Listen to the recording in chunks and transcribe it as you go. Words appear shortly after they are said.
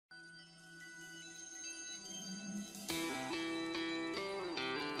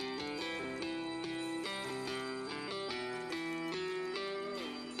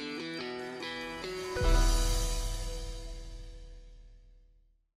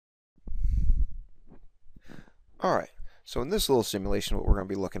Alright, so in this little simulation what we're going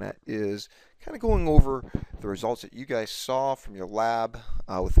to be looking at is kind of going over the results that you guys saw from your lab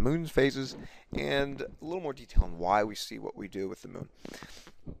with the moon's phases and a little more detail on why we see what we do with the moon.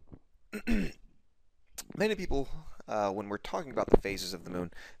 Many people, when we're talking about the phases of the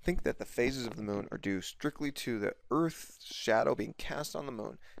moon, think that the phases of the moon are due strictly to the Earth's shadow being cast on the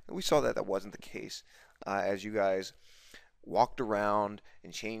moon. And we saw that that wasn't the case as you guys walked around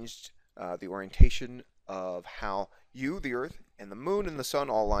and changed the orientation of how you, the Earth, and the Moon and the Sun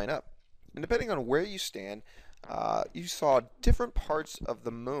all line up. And depending on where you stand, you saw different parts of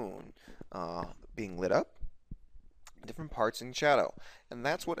the Moon being lit up, different parts in shadow. And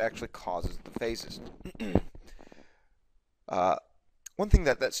that's what actually causes the phases. One thing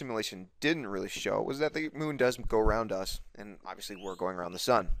that that simulation didn't really show was that the Moon does go around us, and obviously we're going around the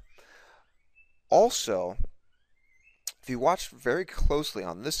Sun. Also, if you watch very closely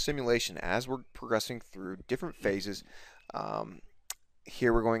on this simulation as we're progressing through different phases,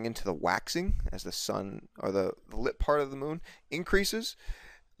 here we're going into the waxing as the sun or the lit part of the moon increases.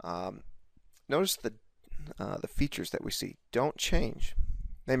 Notice the features that we see don't change.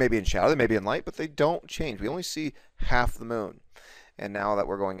 They may be in shadow, they may be in light, but they don't change. We only see half the moon. And now that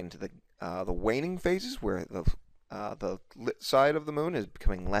we're going into the waning phases, where the lit side of the moon is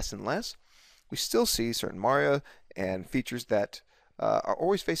becoming less and less, we still see certain Maria and features that are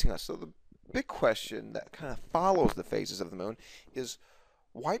always facing us. So the big question that kind of follows the phases of the moon is,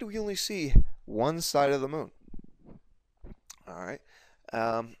 why do we only see one side of the moon? All right.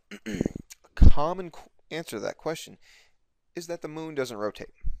 A common answer to that question is that the moon doesn't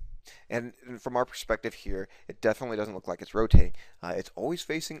rotate. And from our perspective here, it definitely doesn't look like it's rotating. It's always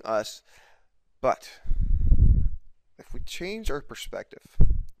facing us. But if we change our perspective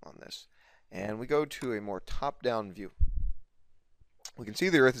on this, and we go to a more top-down view, we can see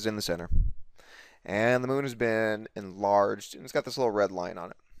the Earth is in the center, and the moon has been enlarged, and it's got this little red line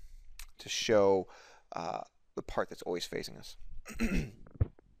on it to show the part that's always facing us.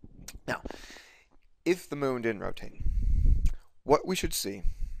 Now, if the moon didn't rotate, what we should see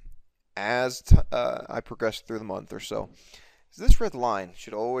as I progress through the month or so is this red line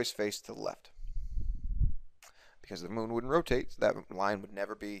should always face to the left, because the moon wouldn't rotate, so that line would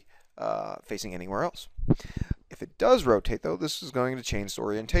never be facing anywhere else. If it does rotate, though, this is going to change the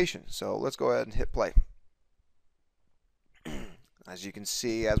orientation. So let's go ahead and hit play. As you can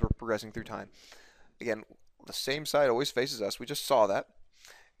see, as we're progressing through time, again, the same side always faces us. We just saw that.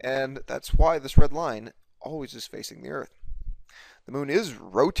 And that's why this red line always is facing the Earth. The moon is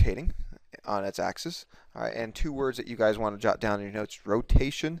rotating on its axis. All right, and two words that you guys want to jot down in your notes: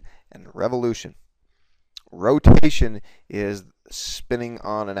 rotation and revolution. Rotation is spinning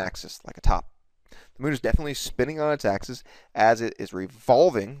on an axis, like a top. The moon is definitely spinning on its axis as it is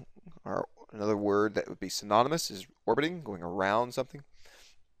revolving, or another word that would be synonymous is orbiting, going around something.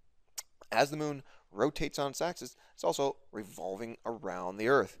 As the moon rotates on its axis, it's also revolving around the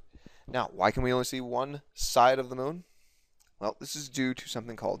Earth. Now, why can we only see one side of the moon? Well, this is due to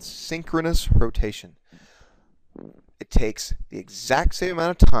something called synchronous rotation. It takes the exact same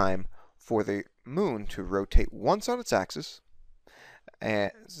amount of time for the moon to rotate once on its axis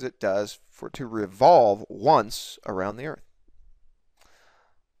as it does for it to revolve once around the Earth.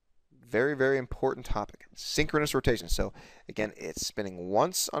 Very, very important topic. Synchronous rotation. So again, it's spinning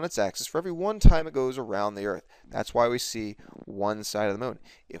once on its axis for every one time it goes around the Earth. That's why we see one side of the moon.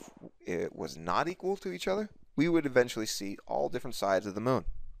 If it was not equal to each other, we would eventually see all different sides of the moon.